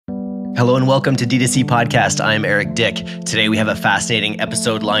Hello and welcome to DTC Podcast. I'm Eric Dick. Today we have a fascinating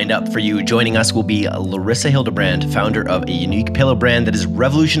episode lined up for you. Joining us will be Larissa Hildebrandt, founder of a unique pillow brand that is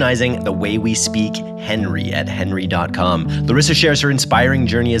revolutionizing the way we speak, Henry, at henry.com. Larissa shares her inspiring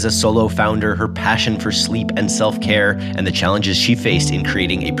journey as a solo founder, her passion for sleep and self-care, and the challenges she faced in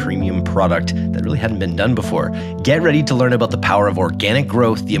creating a premium product that really hadn't been done before. Get ready to learn about the power of organic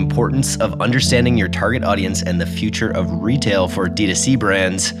growth, the importance of understanding your target audience, and the future of retail for DTC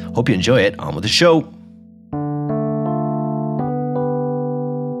brands. Hope you enjoy it. On with the show.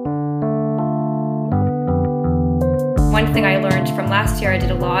 One thing I learned from last year, I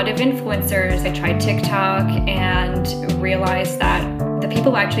did a lot of influencers. I tried TikTok and realized that the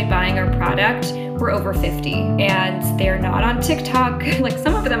people actually buying our product were over 50 and they're not on TikTok, like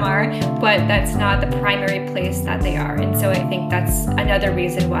some of them are, but that's not the primary place that they are. And so I think that's another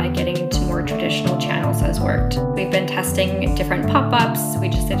reason why getting into more traditional channels has worked. We've been testing different pop-ups. We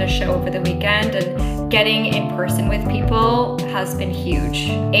just did a show over the weekend, and getting in person with people has been huge.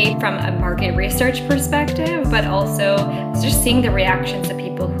 From a market research perspective, but also just seeing the reactions of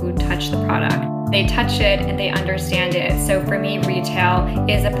people who touch the product. They touch it and they understand it. So for me, retail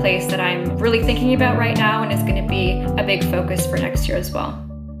is a place that I'm really thinking about right now and is going to be a big focus for next year as well.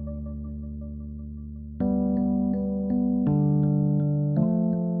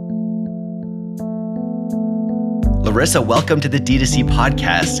 Larissa, welcome to the D2C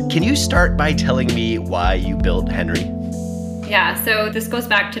podcast. Can you start by telling me why you built Henry? Yeah, so this goes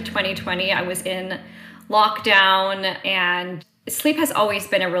back to 2020. I was in lockdown and sleep has always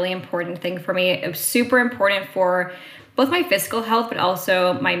been a really important thing for me. It was super important for both my physical health, but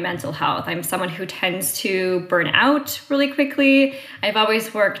also my mental health. I'm someone who tends to burn out really quickly. I've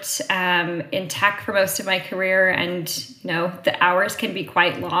always worked in tech for most of my career, and the hours can be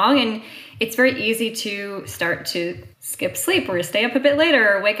quite long, and it's very easy to start to skip sleep or stay up a bit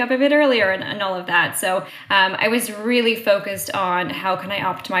later or wake up a bit earlier and all of that. So I was really focused on how can I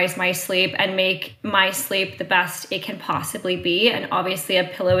optimize my sleep and make my sleep the best it can possibly be. And obviously a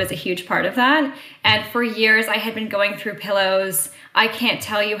pillow is a huge part of that. And for years I had been going through pillows. I can't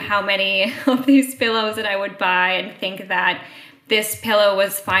tell you how many of these pillows that I would buy and think that this pillow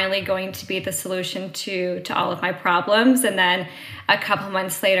was finally going to be the solution to all of my problems. And then a couple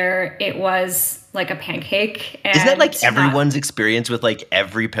months later, it was like a pancake. And isn't that like everyone's experience with like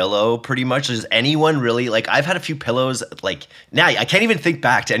every pillow pretty much? Does anyone really, like, I've had a few pillows, like now I can't even think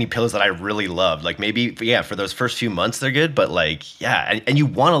back to any pillows that I really loved. Like maybe, yeah, for those first few months they're good, but like, yeah. And you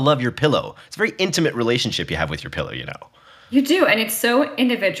want to love your pillow. It's a very intimate relationship you have with your pillow, You do, and it's so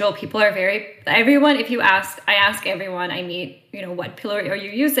individual. People are everyone, if you ask, I ask everyone I meet, what pillow are you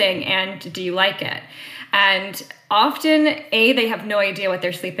using and do you like it? And often, they have no idea what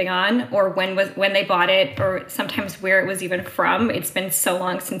they're sleeping on or when they bought it, or sometimes where it was even from. It's been so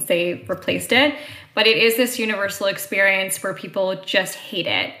long since they replaced it. But it is this universal experience where people just hate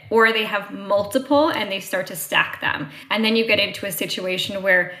it, or they have multiple and they start to stack them. And then you get into a situation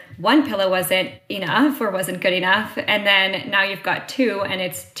where one pillow wasn't enough or wasn't good enough. And then now you've got two and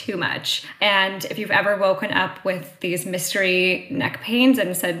it's too much. And if you've ever woken up with these mystery neck pains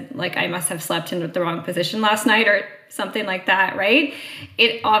and said, like, I must have slept in the wrong position last night or something like that, right?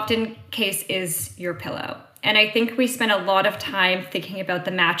 It often case is your pillow. And I think we spend a lot of time thinking about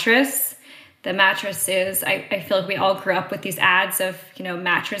the mattress. The mattress is, I feel like we all grew up with these ads of,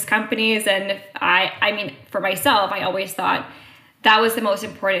 mattress companies. And I mean, for myself, I always thought that was the most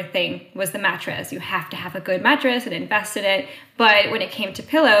important thing, was the mattress. You have to have a good mattress and invest in it. But when it came to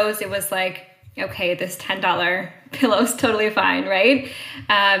pillows, it was like, okay, this $10 pillow is totally fine, right?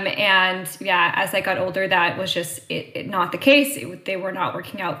 And yeah, as I got older, that was just not the case. They were not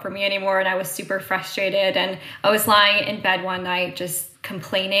working out for me anymore, and I was super frustrated. And I was lying in bed one night just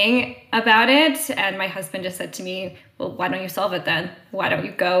complaining about it, and my husband just said to me, well, why don't you solve it then? Why don't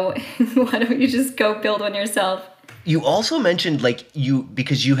you just go build one yourself? You also mentioned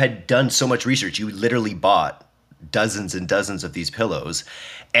because you had done so much research, you literally bought dozens and dozens of these pillows,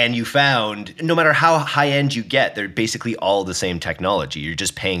 and you found no matter how high end you get, they're basically all the same technology. You're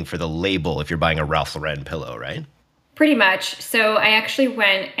just paying for the label if you're buying a Ralph Lauren pillow, right? Pretty much. So I actually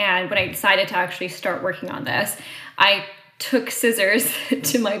went, and when I decided to actually start working on this, I took scissors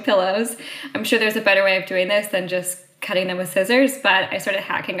to my pillows. I'm sure there's a better way of doing this than just cutting them with scissors, but I started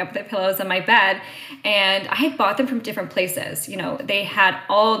hacking up the pillows on my bed, and I had bought them from different places. They had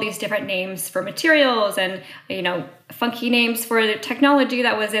all these different names for materials and, funky names for the technology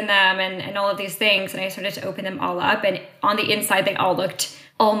that was in them and all of these things. And I started to open them all up, and on the inside, they all looked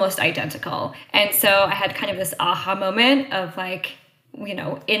almost identical. And so I had kind of this aha moment of like,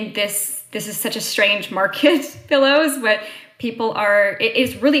 in this is such a strange market, pillows, but it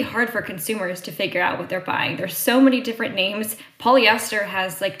is really hard for consumers to figure out what they're buying. There's so many different names. Polyester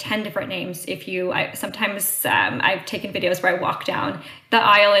has like 10 different names. Sometimes I've taken videos where I walk down the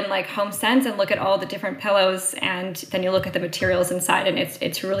aisle in like HomeSense and look at all the different pillows, and then you look at the materials inside, and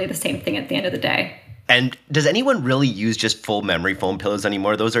it's really the same thing at the end of the day. And does anyone really use just full memory foam pillows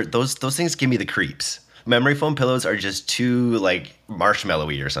anymore? Those things give me the creeps. Memory foam pillows are just too like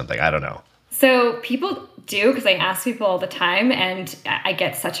marshmallowy or something. I don't know. So people do, because I ask people all the time and I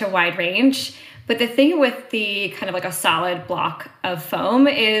get such a wide range. But the thing with the kind of like a solid block of foam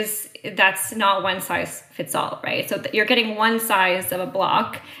is that's not one size fits all, right? So you're getting one size of a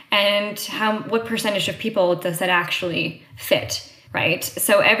block, and what percentage of people does that actually fit, right?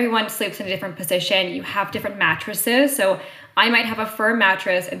 So everyone sleeps in a different position. You have different mattresses. So I might have a firm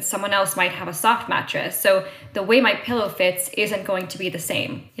mattress and someone else might have a soft mattress. So the way my pillow fits isn't going to be the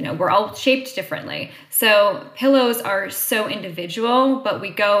same. We're all shaped differently. So pillows are so individual, but we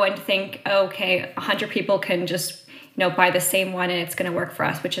go and think, okay, 100 people can just, buy the same one and it's going to work for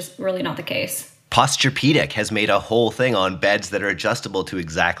us, which is really not the case. Posturepedic has made a whole thing on beds that are adjustable to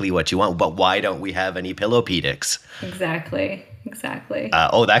exactly what you want. But why don't we have any Pillowpedics? Exactly.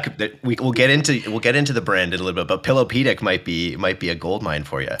 We'll get into the brand in a little bit, but Pillowpedic might be a gold mine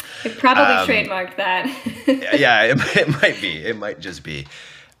for you. It probably trademarked that. Yeah, it might be. It might just be.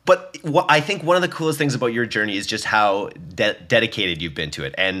 But I think one of the coolest things about your journey is just how dedicated you've been to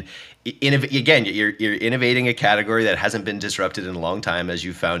it. And again, you're innovating a category that hasn't been disrupted in a long time, as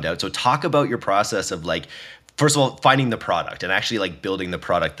you found out. So talk about your process of like, first of all, finding the product and actually like building the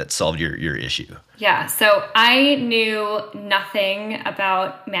product that solved your issue. Yeah. So I knew nothing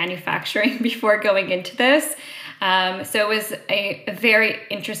about manufacturing before going into this. So it was a very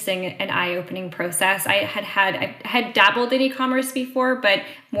interesting and eye-opening process. I had dabbled in e-commerce before, but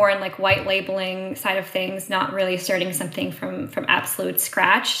more in like white labeling side of things, not really starting something from absolute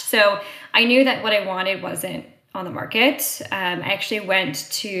scratch. So I knew that what I wanted wasn't on the market. I actually went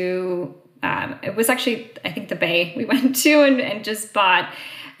to, it was actually, I think, the Bay we went to and just bought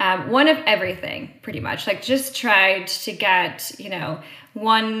one of everything, pretty much. Like just tried to get,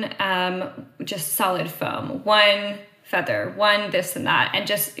 one just solid foam, one feather, one this and that, and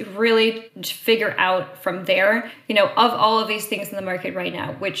just really figure out from there, of all of these things in the market right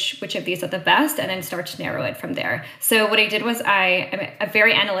now, which of these are the best, and then start to narrow it from there. So what I did was I am a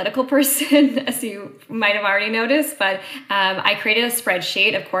very analytical person, as you might have already noticed, but I created a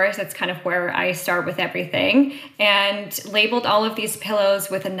spreadsheet. Of course, that's kind of where I start with everything, and labeled all of these pillows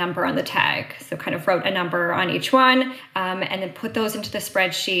with a number on the tag. So kind of wrote a number on each one, and then put those into the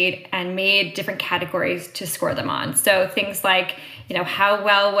spreadsheet and made different categories to score them on. So things like, how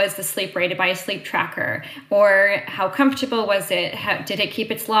well was the sleep rated by a sleep tracker, or how comfortable was it? Did it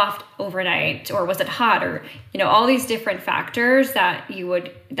keep its loft overnight, or was it hot, or all these different factors that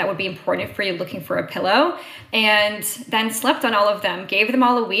would be important for you looking for a pillow. And then slept on all of them, gave them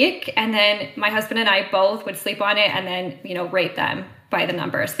all a week, and then my husband and I both would sleep on it and then rate them by the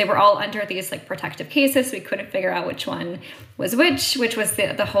numbers. They were all under these like protective cases, so we couldn't figure out which one was which was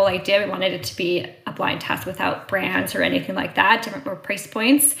the whole idea. We wanted it to be a blind test without brands or anything like that, different price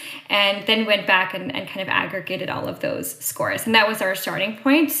points, and then went back and kind of aggregated all of those scores. And that was our starting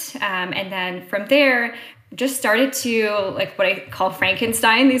point. And then from there, just started to like what I call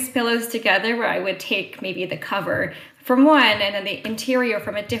Frankenstein these pillows together, where I would take maybe the cover from one and then the interior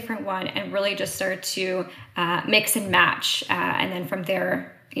from a different one, and really just start to mix and match. And then from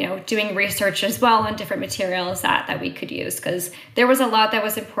there, doing research as well on different materials that we could use, because there was a lot that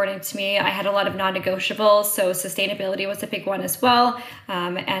was important to me. I had a lot of non-negotiables, so sustainability was a big one as well.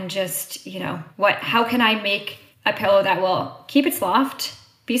 And just, how can I make a pillow that will keep its loft,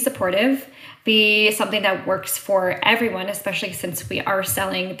 be supportive, be something that works for everyone, especially since we are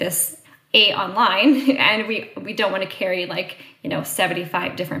selling this online, and we don't want to carry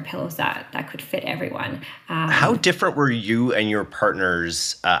 75 different pillows that could fit everyone. How different were you and your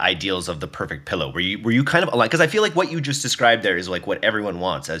partner's ideals of the perfect pillow? Were you kind of aligned? Because I feel like what you just described there is like what everyone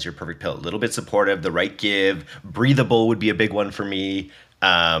wants as your perfect pillow. A little bit supportive, the right give, breathable would be a big one for me.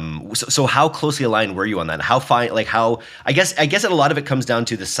 So how closely aligned were you on that? How fine, I guess that a lot of it comes down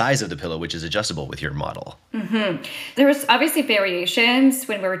to the size of the pillow, which is adjustable with your model. Mm-hmm. There was obviously variations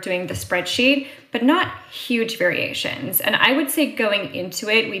when we were doing the spreadsheet, but not huge variations. And I would say going into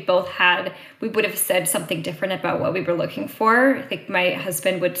it, we would have said something different about what we were looking for. I think my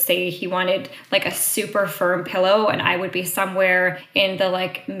husband would say he wanted like a super firm pillow, and I would be somewhere in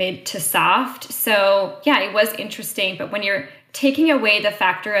the mid to soft. So yeah, it was interesting. But when you're taking away the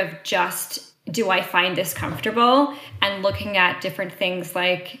factor of just, do I find this comfortable, and looking at different things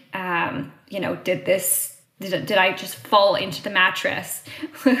like, did this did I just fall into the mattress,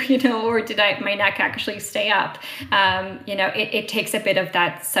 or did my neck actually stay up? It takes a bit of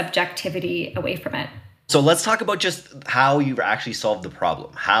that subjectivity away from it. So let's talk about just how you've actually solved the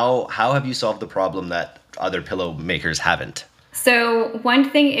problem. How have you solved the problem that other pillow makers haven't? So one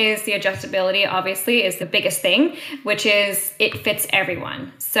thing is the adjustability, obviously, is the biggest thing, which is it fits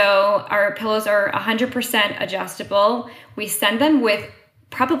everyone. So our pillows are 100% adjustable. We send them with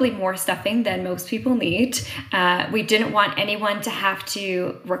probably more stuffing than most people need. We didn't want anyone to have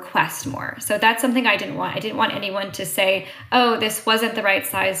to request more. So that's something I didn't want. I didn't want anyone to say, oh, this wasn't the right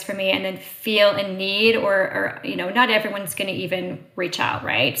size for me, and then feel in need or not everyone's going to even reach out,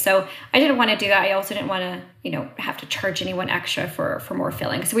 right? So I didn't want to do that. I also didn't want to have to charge anyone extra for more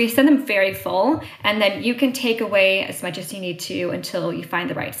filling. So we send them very full, and then you can take away as much as you need to until you find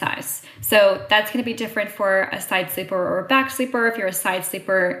the right size. So that's going to be different for a side sleeper or a back sleeper. If you're a side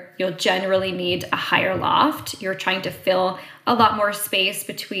sleeper, you'll generally need a higher loft. You're trying to fill a lot more space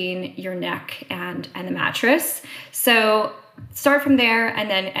between your neck and the mattress. So start from there, and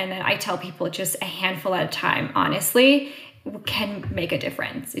then I tell people just a handful at a time, honestly, can make a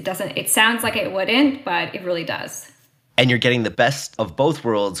difference. It sounds like it wouldn't, but it really does. And you're getting the best of both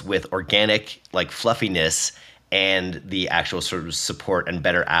worlds with organic, like fluffiness, and the actual sort of support and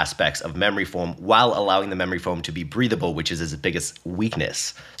better aspects of memory foam, while allowing the memory foam to be breathable, which is its biggest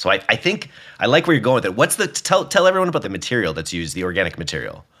weakness. So I think I like where you're going with it. Tell everyone about the material that's used, the organic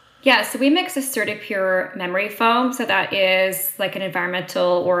material. Yeah, so we mix a CertiPure memory foam. So that is like an environmental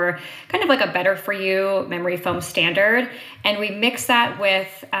or kind of like a better for you memory foam standard. And we mix that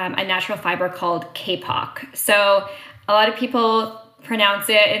with a natural fiber called kapok. So a lot of people pronounce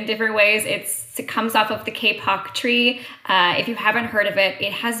it in different ways. It comes off of the kapok tree. If you haven't heard of it,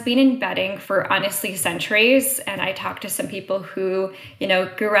 it has been in bedding for honestly centuries. And I talked to some people who,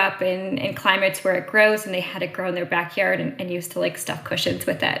 grew up in climates where it grows, and they had it grow in their backyard and used to like stuff cushions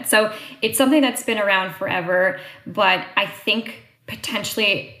with it. So it's something that's been around forever. But I think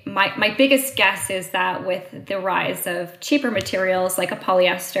potentially my biggest guess is that with the rise of cheaper materials like a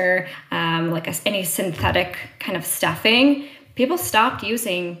polyester, any synthetic kind of stuffing, people stopped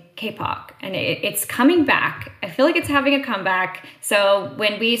using kapok, and it's coming back. I feel like it's having a comeback. So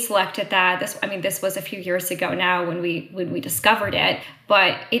when we selected that, this was a few years ago now when we discovered it,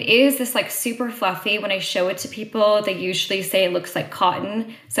 but it is this like super fluffy. When I show it to people, they usually say it looks like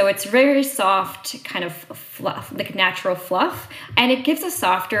cotton. So it's very soft, kind of fluff, like natural fluff, and it gives a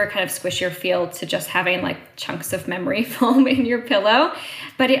softer kind of squishier feel to just having like chunks of memory foam in your pillow.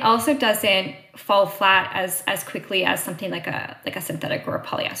 But it also doesn't fall flat as quickly as something like a synthetic or a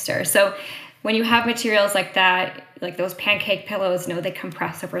polyester. So when you have materials like that, like those pancake pillows, they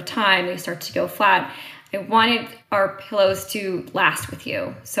compress over time, they start to go flat. I wanted our pillows to last with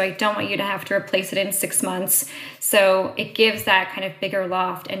you. So I don't want you to have to replace it in 6 months. So it gives that kind of bigger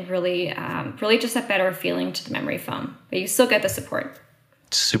loft and really just a better feeling to the memory foam, but you still get the support.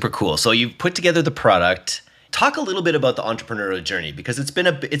 Super cool. So you've put together the product. Talk a little bit about the entrepreneurial journey, because it's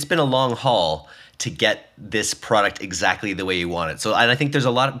been a long haul to get this product exactly the way you want it. So, and I think there's a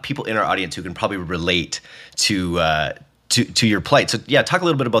lot of people in our audience who can probably relate to your plight. So, yeah, talk a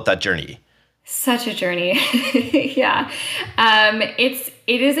little bit about that journey. Such a journey. Yeah.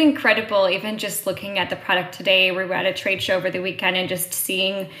 It is incredible, even just looking at the product today. We were at a trade show over the weekend, and just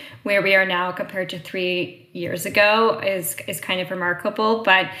seeing where we are now compared to 3 years ago is kind of remarkable.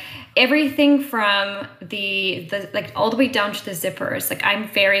 But everything from the like all the way down to the zippers, like I'm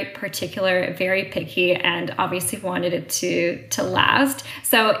very particular, very picky, and obviously wanted it to last.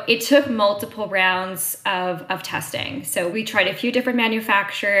 So it took multiple rounds of testing. So we tried a few different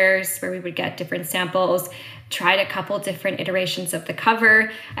manufacturers where we would get different samples, tried a couple different iterations of the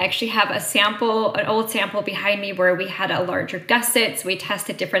cover. I actually have an old sample behind me where we had a larger gusset. So we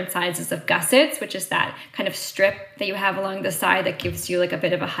tested different sizes of gussets, which is that kind of strip that you have along the side that gives you like a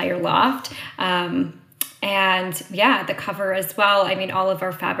bit of a higher loft. And yeah, the cover as well. I mean, all of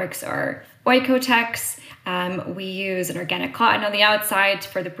our fabrics are Oikotex. We use an organic cotton on the outside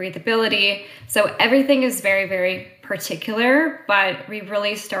for the breathability. So everything is very, very particular, but we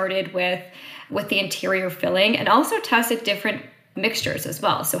really started with the interior filling, and also tested different mixtures as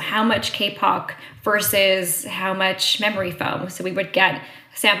well. So how much kapok versus how much memory foam. So we would get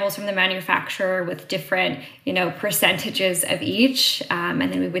samples from the manufacturer with different, percentages of each. And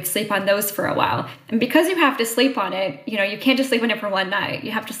then we would sleep on those for a while. And because you have to sleep on it, you can't just sleep on it for one night.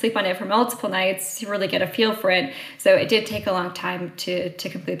 You have to sleep on it for multiple nights to really get a feel for it. So it did take a long time to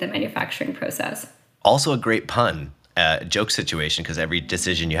complete the manufacturing process. Also a great pun. Joke situation, because every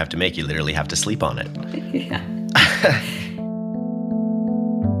decision you have to make, you literally have to sleep on it. Yeah.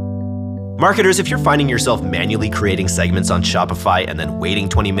 Marketers, if you're finding yourself manually creating segments on Shopify and then waiting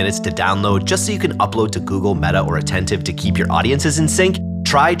 20 minutes to download just so you can upload to Google, Meta, or Attentive to keep your audiences in sync,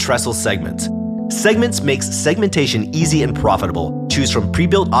 try Trestle Segments. Segments makes segmentation easy and profitable. Choose from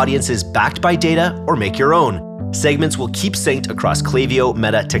pre-built audiences backed by data or make your own. Segments will keep synced across Klaviyo,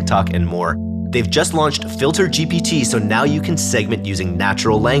 Meta, TikTok, and more. They've just launched Filter GPT, so now you can segment using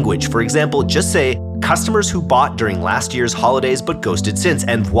natural language. For example, just say, customers who bought during last year's holidays but ghosted since,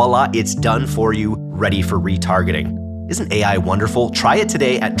 and voila, it's done for you, ready for retargeting. Isn't AI wonderful? Try it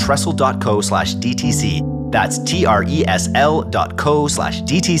today at trestle.co/DTC. That's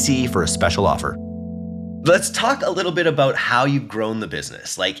TRESL.co/DTC for a special offer. Let's talk a little bit about how you've grown the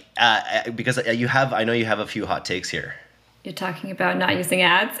business. Because I know you have a few hot takes here. You're talking about not using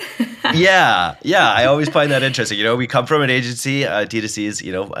ads? Yeah. I always find that interesting. We come from an agency, DTC is,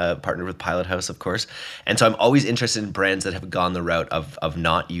 partnered with Pilot House, of course. And so I'm always interested in brands that have gone the route of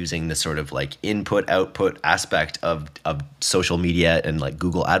not using the sort of like input, output aspect of social media and like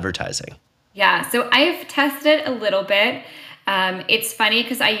Google advertising. Yeah, so I've tested a little bit. It's funny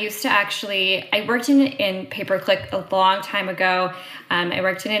because I worked in pay-per-click a long time ago. I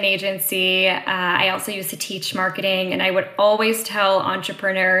worked in an agency. I also used to teach marketing, and I would always tell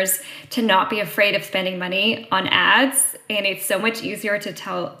entrepreneurs to not be afraid of spending money on ads. And it's so much easier to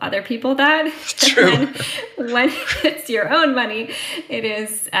tell other people that. True. when it's your own money, it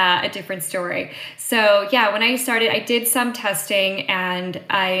is a different story. So yeah, when I started, I did some testing, and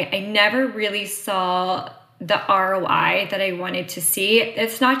I never really saw the ROI that I wanted to see.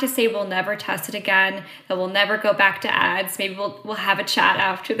 It's not to say we'll never test it again, that we'll never go back to ads. Maybe we'll have a chat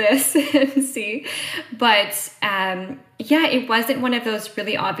after this and see. But it wasn't one of those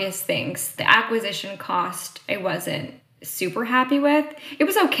really obvious things. The acquisition cost, I wasn't super happy with. It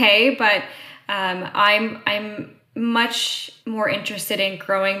was okay, but I'm much more interested in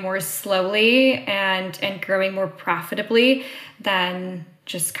growing more slowly and growing more profitably than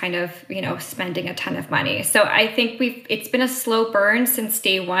just kind of, spending a ton of money. So I think it's been a slow burn since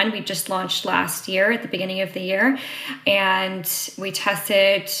day one. We just launched last year at the beginning of the year, and we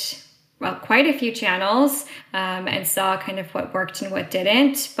tested, quite a few channels and saw kind of what worked and what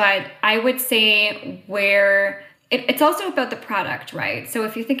didn't. But I would say it's also about the product, right? So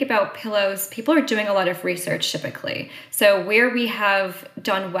if you think about pillows, people are doing a lot of research typically. So where we have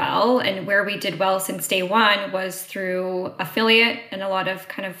done well and where we did well since day one was through affiliate and a lot of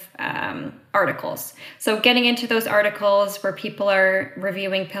kind of articles. So getting into those articles where people are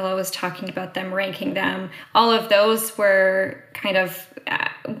reviewing pillows, talking about them, ranking them, all of those were kind of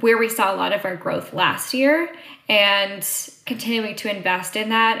where we saw a lot of our growth last year. And continuing to invest in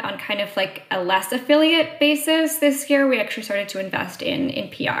that on kind of like a less affiliate basis this year, we actually started to invest in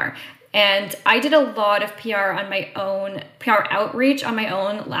PR. And I did a lot of PR on my own, PR outreach on my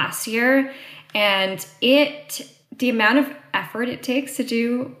own last year. And the amount of effort it takes to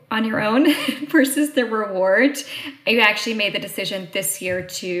do on your own versus the reward, I actually made the decision this year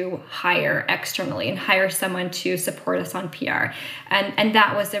to hire externally and hire someone to support us on PR. And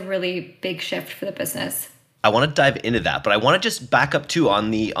that was a really big shift for the business. I want to dive into that, but I want to just back up too on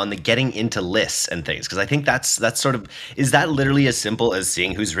the getting into lists and things, because I think that's sort of, is that literally as simple as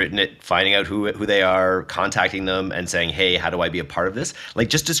seeing who's written it, finding out who they are, contacting them and saying, hey, how do I be a part of this? Like,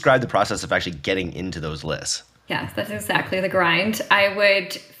 just describe the process of actually getting into those lists. Yes, that's exactly the grind. I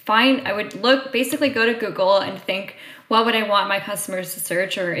would basically go to Google and think, what would I want my customers to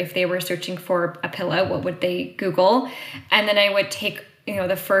search? Or if they were searching for a pillow, what would they Google? And then I would take,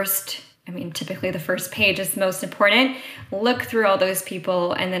 typically the first page is most important, look through all those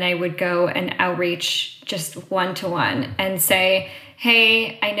people, and then I would go and outreach just one-to-one and say,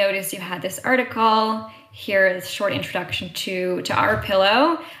 hey, I noticed you had this article. Here is a short introduction to our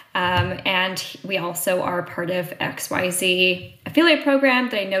pillow. And we also are part of XYZ affiliate program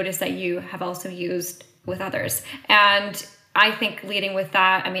that I noticed that you have also used with others. And I think leading with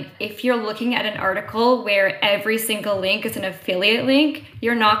that, if you're looking at an article where every single link is an affiliate link,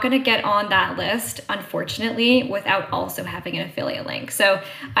 you're not going to get on that list, unfortunately, without also having an affiliate link. So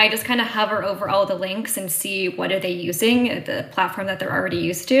I just kind of hover over all the links and see what are they using, the platform that they're already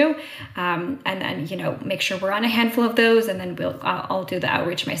used to. And then, make sure we're on a handful of those, and then I'll do the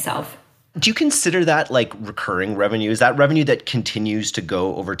outreach myself. Do you consider that like recurring revenue? Is that revenue that continues to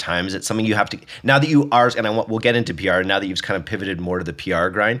go over time? Is it something you have to, now that you are, and we'll get into PR, now that you've kind of pivoted more to the PR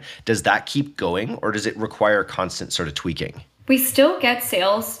grind, does that keep going, or does it require constant sort of tweaking? We still get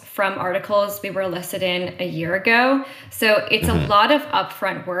sales from articles we were listed in a year ago. So it's a lot of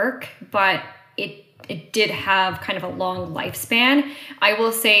upfront work, but it did have kind of a long lifespan. I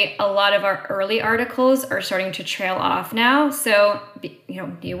will say a lot of our early articles are starting to trail off now. So,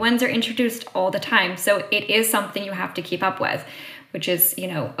 new ones are introduced all the time. So it is something you have to keep up with, which is,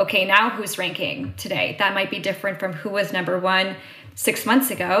 okay, now who's ranking today? That might be different from who was number one 6 months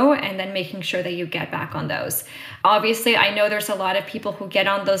ago, and then making sure that you get back on those. Obviously, I know there's a lot of people who get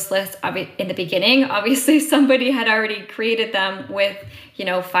on those lists in the beginning. Obviously, somebody had already created them with,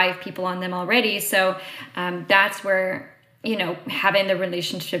 5 people on them already. So that's where, having the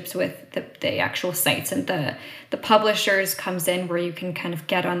relationships with the actual sites and the publishers comes in, where you can kind of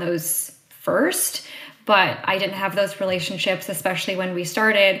get on those first. But I didn't have those relationships, especially when we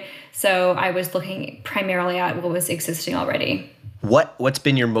started. So I was looking primarily at what was existing already. What's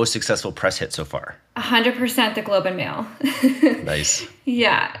been your most successful press hit so far? 100% the Globe and Mail. Nice.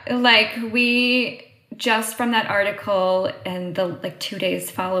 Yeah, we just from that article and the 2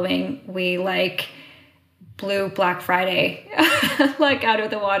 days following, we blew Black Friday out of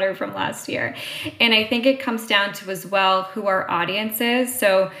the water from last year. And I think it comes down to as well who our audience is.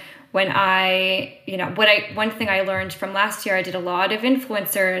 So when one thing I learned from last year, I did a lot of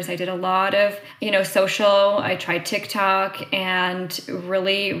influencers. I did a lot of, social. I tried TikTok and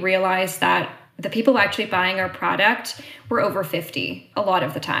really realized that the people actually buying our product were over 50 a lot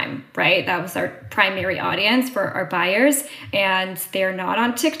of the time, right? That was our primary audience for our buyers. And they're not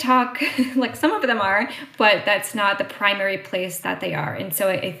on TikTok, like some of them are, but that's not the primary place that they are. And so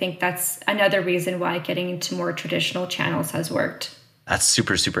I think that's another reason why getting into more traditional channels has worked. That's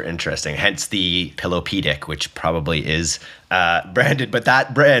super, super interesting. Hence the Pillowpedic, which probably is branded, but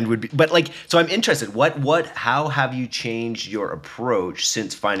that brand would be, so I'm interested, how have you changed your approach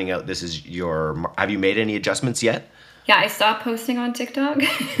since finding out this is have you made any adjustments yet? Yeah, I stopped posting on TikTok.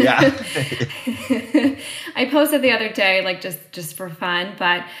 Yeah. I posted the other day, just for fun,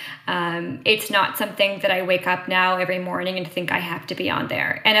 but it's not something that I wake up now every morning and think I have to be on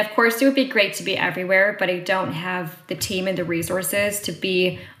there. And of course, it would be great to be everywhere, but I don't have the team and the resources to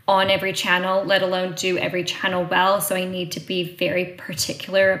be on every channel, let alone do every channel well. So I need to be very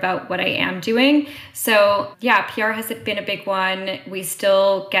particular about what I am doing. So yeah, PR has been a big one. We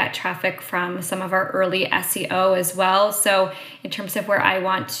still get traffic from some of our early SEO as well. So in terms of where I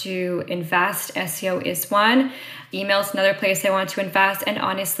want to invest, SEO is one. Email is another place I want to invest, and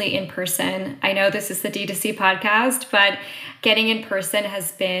honestly, in person. I know this is the DTC podcast, but getting in person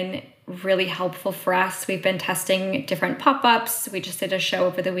has been really helpful for us. We've been testing different pop-ups. We just did a show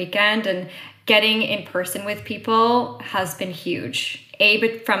over the weekend, and getting in person with people has been huge.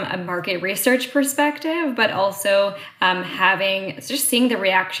 But from a market research perspective, but also seeing the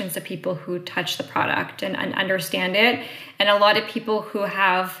reactions of people who touch the product and understand it. And a lot of people who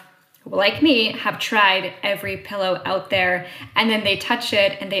like me, have tried every pillow out there, and then they touch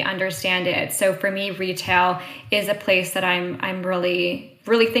it and they understand it. So for me, retail is a place that I'm really,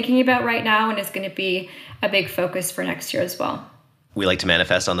 really thinking about right now, and is going to be a big focus for next year as well. We like to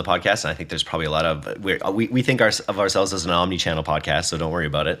manifest on the podcast, and I think there's probably a lot of we think of ourselves as an omni-channel podcast, so don't worry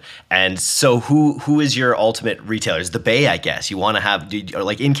about it. And so, who is your ultimate retailer? Is the Bay, I guess. You want to have,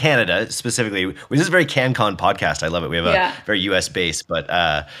 in Canada specifically, which is a very CanCon podcast. I love it. We have a very US base, but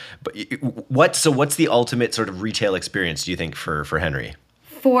what's the ultimate sort of retail experience, do you think, for Henry?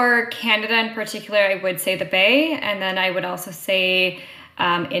 For Canada in particular, I would say the Bay, and then I would also say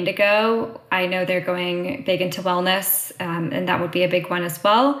Indigo. I know they're going big into wellness, and that would be a big one as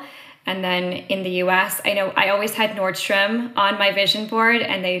well. And then in the US, I know I always had Nordstrom on my vision board,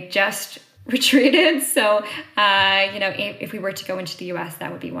 and they just retreated. So, if we were to go into the US,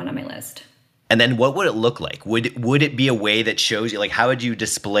 that would be one on my list. And then what would it look like? Would it be a way that shows you, how would you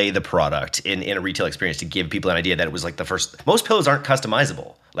display the product in a retail experience to give people an idea that it was the first? Most pillows aren't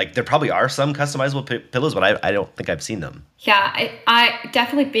customizable. There probably are some customizable pillows, but I don't think I've seen them. Yeah, I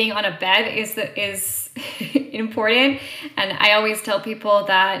definitely, being on a bed is important. And I always tell people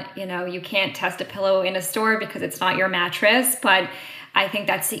that, you can't test a pillow in a store because it's not your mattress, but I think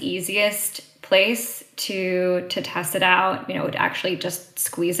that's the easiest place to test it out, to actually just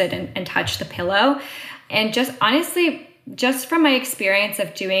squeeze it and touch the pillow. And just honestly, just from my experience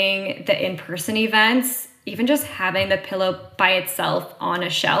of doing the in-person events, even just having the pillow by itself on a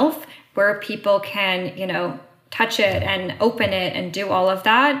shelf where people can, touch it and open it and do all of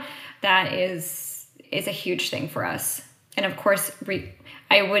that, that is a huge thing for us. And of course,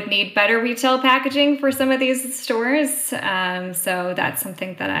 I would need better retail packaging for some of these stores. So that's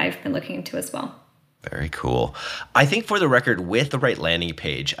something that I've been looking into as well. Very cool. I think for the record, with the right landing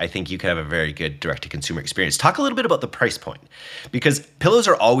page, I think you could have a very good direct-to-consumer experience. Talk a little bit about the price point, because pillows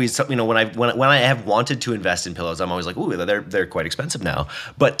are always, when I have wanted to invest in pillows, I'm always like, ooh, they're quite expensive now.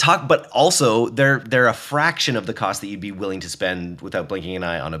 But also they're a fraction of the cost that you'd be willing to spend without blinking an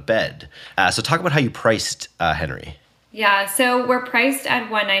eye on a bed. So talk about how you priced Henry. Yeah, so we're priced at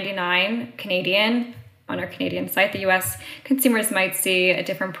 $199 Canadian on our Canadian site. The US consumers might see a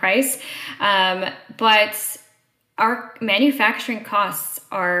different price, but our manufacturing costs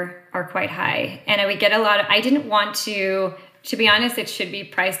are quite high, and we get a lot of. I didn't want to be honest. It should be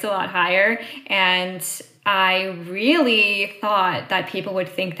priced a lot higher, and I really thought that people would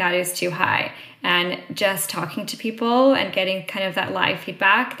think that is too high. And just talking to people and getting kind of that live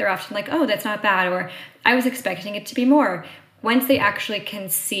feedback, they're often like, "Oh, that's not bad," or "I was expecting it to be more." Once they actually can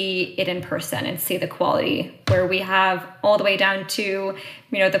see it in person and see the quality, where we have all the way down to,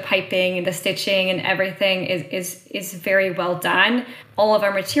 the piping and the stitching and everything is very well done. All of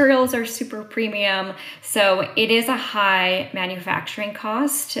our materials are super premium. So it is a high manufacturing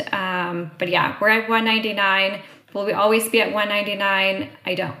cost. But yeah, we're at $199. Will we always be at $199?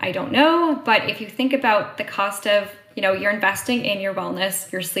 I don't know. But if you think about the cost of, you're investing in your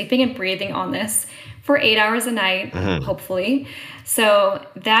wellness, you're sleeping and breathing on this for 8 hours a night, hopefully. So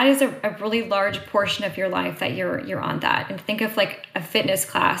that is a really large portion of your life that you're on that. And think of like a fitness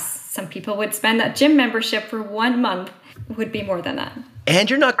class. Some people would spend that gym membership for 1 month, would be more than that. And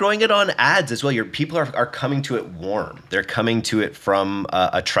you're not growing it on ads as well. Your people are coming to it warm. They're coming to it from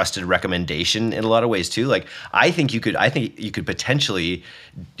a trusted recommendation in a lot of ways too. Like I think you could potentially,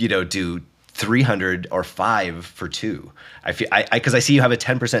 do 300 or 5 for 2. Because I see you have a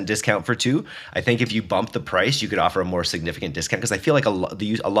 10% discount for 2. I think if you bump the price, you could offer a more significant discount, because I feel like a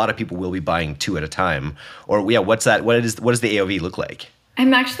lot of people will be buying 2 at a time. Or what does the AOV look like?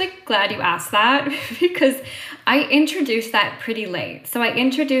 I'm actually glad you asked that, because I introduced that pretty late. So I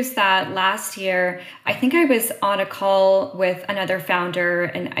introduced that last year. I think I was on a call with another founder,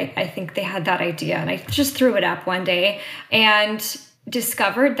 and I think they had that idea, and I just threw it up one day and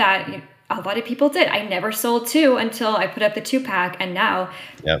discovered that a lot of people did. I never sold 2 until I put up the 2-pack, and now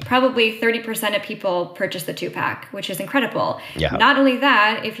probably 30% of people purchase the 2-pack, which is incredible. Yeah. Not only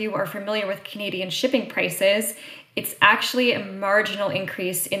that, if you are familiar with Canadian shipping prices, it's actually a marginal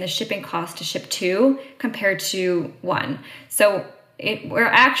increase in the shipping cost to ship 2 compared to 1. So we're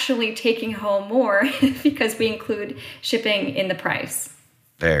actually taking home more because we include shipping in the price.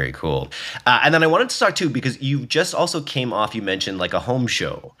 Very cool. And then I wanted to talk too, because you just also came off, you mentioned like a home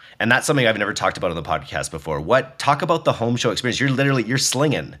show, and that's something I've never talked about on the podcast before. Talk about the home show experience. You're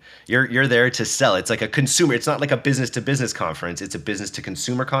slinging, you're there to sell. It's like a consumer. It's not like a business to business conference. It's a business to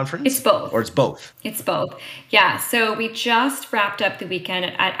consumer conference. It's both. Or it's both. It's both. Yeah. So we just wrapped up the weekend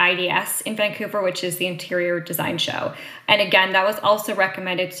at IDS in Vancouver, which is the interior design show. And again, that was also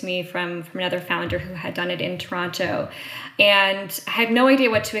recommended to me from another founder who had done it in Toronto. And I had no idea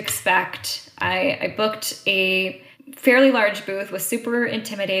what to expect. I booked a fairly large booth, was super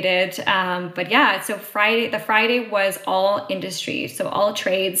intimidated. But yeah, so the Friday was all industry. So all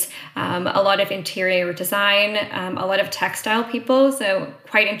trades, a lot of interior design, a lot of textile people. So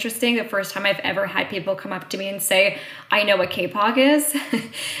quite interesting. The first time I've ever had people come up to me and say, I know what K-pop is.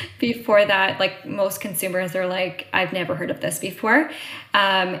 Before that, like most consumers are like, I've never heard of this before.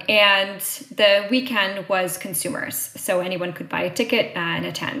 And the weekend was consumers. So anyone could buy a ticket and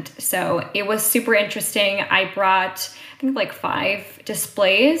attend. So it was super interesting. I brought, I think, like 5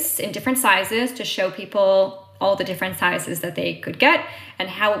 displays in different sizes to show people all the different sizes that they could get and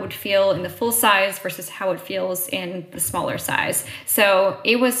how it would feel in the full size versus how it feels in the smaller size. So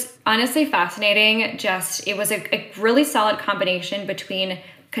it was honestly fascinating. It was a really solid combination between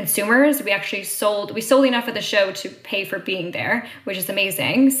consumers. We sold enough of the show to pay for being there, which is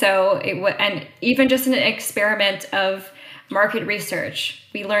amazing. So and even just an experiment of market research,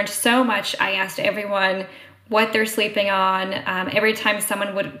 we learned so much. I asked everyone what they're sleeping on. Every time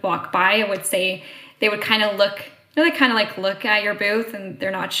someone would walk by, I would say, they would kind of look, look at your booth and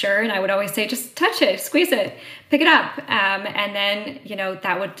they're not sure. And I would always say, just touch it, squeeze it, pick it up. And then,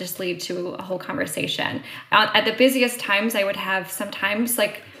 that would just lead to a whole conversation. At the busiest times, I would have sometimes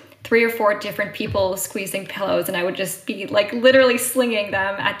like 3 or 4 different people squeezing pillows, and I would just be like literally slinging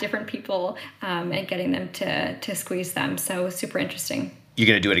them at different people and getting them to squeeze them. So it was super interesting. You're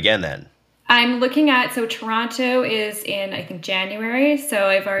going to do it again then? I'm looking at, so Toronto is in, I think, January. So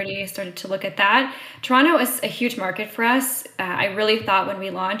I've already started to look at that. Toronto is a huge market for us. I really thought when we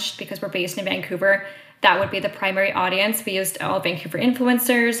launched, because we're based in Vancouver, that would be the primary audience. We used all Vancouver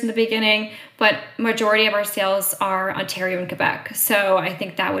influencers in the beginning, but majority of our sales are Ontario and Quebec. So I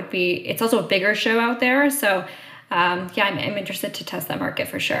think that would be, it's also a bigger show out there. So I'm interested to test that market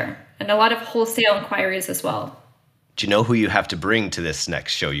for sure. And a lot of wholesale inquiries as well. Do you know who you have to bring to this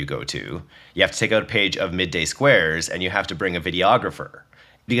next show you go to? You have to take out a page of Midday Squares and you have to bring a videographer,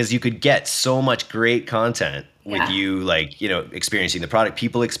 because you could get so much great content with you, like, you know, experiencing the product,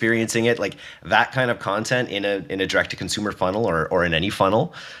 people experiencing it, like that kind of content in a direct to consumer funnel or in any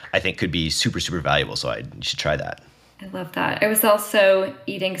funnel, I think could be super, super valuable. So you should try that. I love that. I was also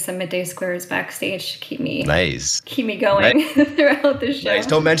eating some Midday Squares backstage to keep me going throughout the show. Nice.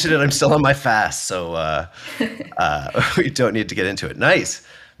 Don't mention it. I'm still on my fast, so we don't need to get into it. Nice.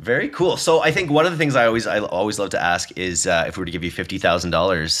 Very cool. So I think one of the things I always love to ask is if we were to give you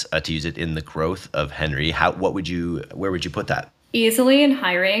 $50,000 to use it in the growth of Henry, where would you put that? Easily in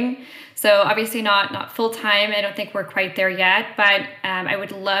hiring. So obviously not full time. I don't think we're quite there yet, but I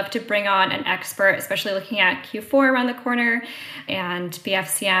would love to bring on an expert, especially looking at Q4 around the corner and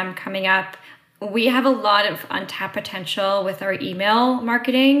BFCM coming up. We have a lot of untapped potential with our email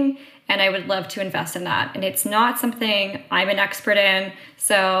marketing, and I would love to invest in that. And it's not something I'm an expert in.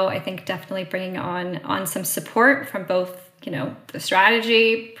 So I think definitely bringing on some support from both, you know, the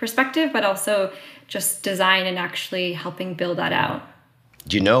strategy perspective, but also just design and actually helping build that out.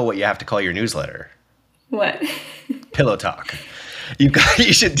 Do you know what you have to call your newsletter? What? Pillow Talk. You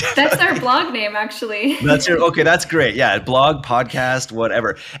should. That's our blog name, actually. Okay. That's great. Yeah, blog, podcast,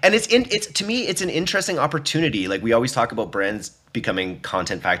 whatever. And it's to me, it's an interesting opportunity. Like we always talk about brands becoming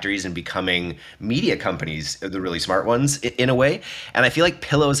content factories and becoming media companies, the really smart ones in a way. And I feel like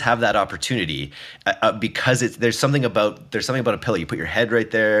pillows have that opportunity because there's something about a pillow. You put your head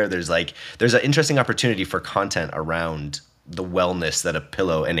right there. There's an interesting opportunity for content around the wellness that a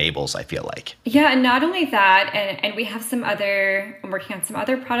pillow enables, I feel like. Yeah, and not only that, and we have I'm working on some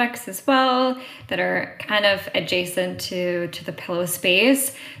other products as well that are kind of adjacent to the pillow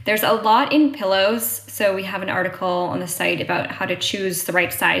space. There's a lot in pillows. So we have an article on the site about how to choose the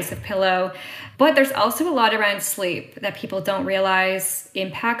right size of pillow. But there's also a lot around sleep that people don't realize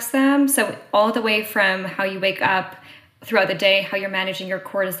impacts them. So all the way from how you wake up throughout the day, how you're managing your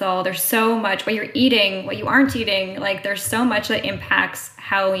cortisol. There's so much, what you're eating, what you aren't eating, like there's so much that impacts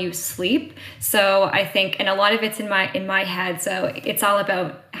how you sleep. So I think, and a lot of it's in my head. So it's all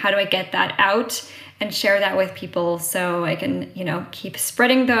about how do I get that out and share that with people so I can, you know, keep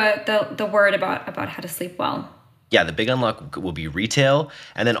spreading the word about how to sleep well. Yeah, the big unlock will be retail.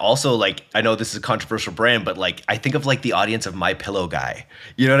 And then also, like, I know this is a controversial brand, but like, I think of like the audience of My Pillow guy.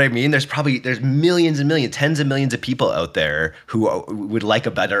 You know what I mean? There's millions and millions, tens of millions of people out there who would like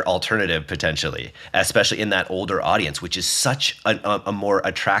a better alternative potentially, especially in that older audience, which is such a more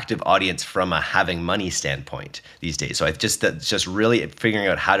attractive audience from a having money standpoint these days. So that's just really figuring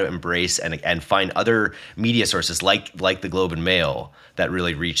out how to embrace and find other media sources like the Globe and Mail that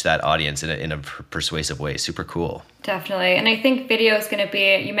really reach that audience in a persuasive way. Super cool. Definitely. And I think video is going to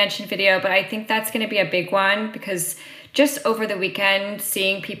be, you mentioned video, but I think that's going to be a big one because just over the weekend,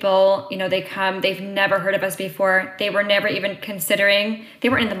 seeing people, you know, they've never heard of us before. They were never even considering, they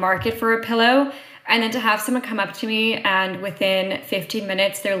weren't in the market for a pillow. And then to have someone come up to me and within 15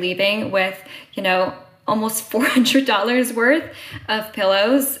 minutes, they're leaving with, you know, almost $400 worth of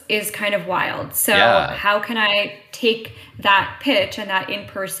pillows is kind of wild. So how can I take that pitch and that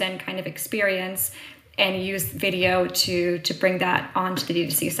in-person kind of experience and use video to bring that onto the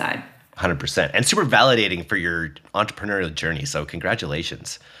DTC side? 100%. And super validating for your entrepreneurial journey. So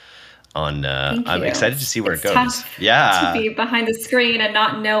congratulations on, I'm excited to see where it goes. Tough to be behind the screen and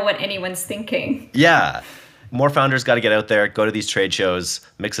not know what anyone's thinking. Yeah. More founders got to get out there, go to these trade shows,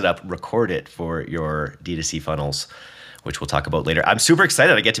 mix it up, record it for your D2C funnels, which we'll talk about later. I'm super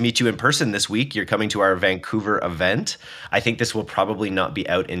excited. I get to meet you in person this week. You're coming to our Vancouver event. I think this will probably not be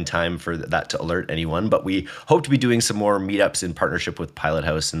out in time for that to alert anyone, but we hope to be doing some more meetups in partnership with Pilot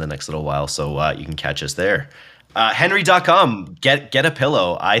House in the next little while, so you can catch us there. Henry.com, get a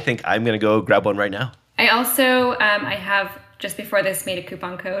pillow. I think I'm going to go grab one right now. I also, I have just before this made a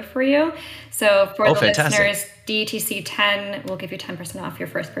coupon code for you. So for the listeners, DTC10 will give you 10% off your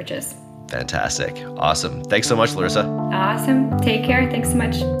first purchase. Fantastic. Awesome. Thanks so much, Larissa. Awesome. Take care. Thanks so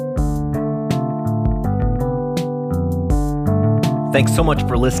much. Thanks so much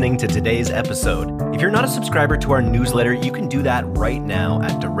for listening to today's episode. If you're not a subscriber to our newsletter, you can do that right now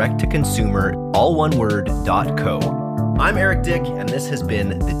at directtoconsumer.co. I'm Eric Dick, and this has been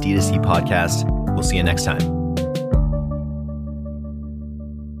the D2C Podcast. We'll see you next time.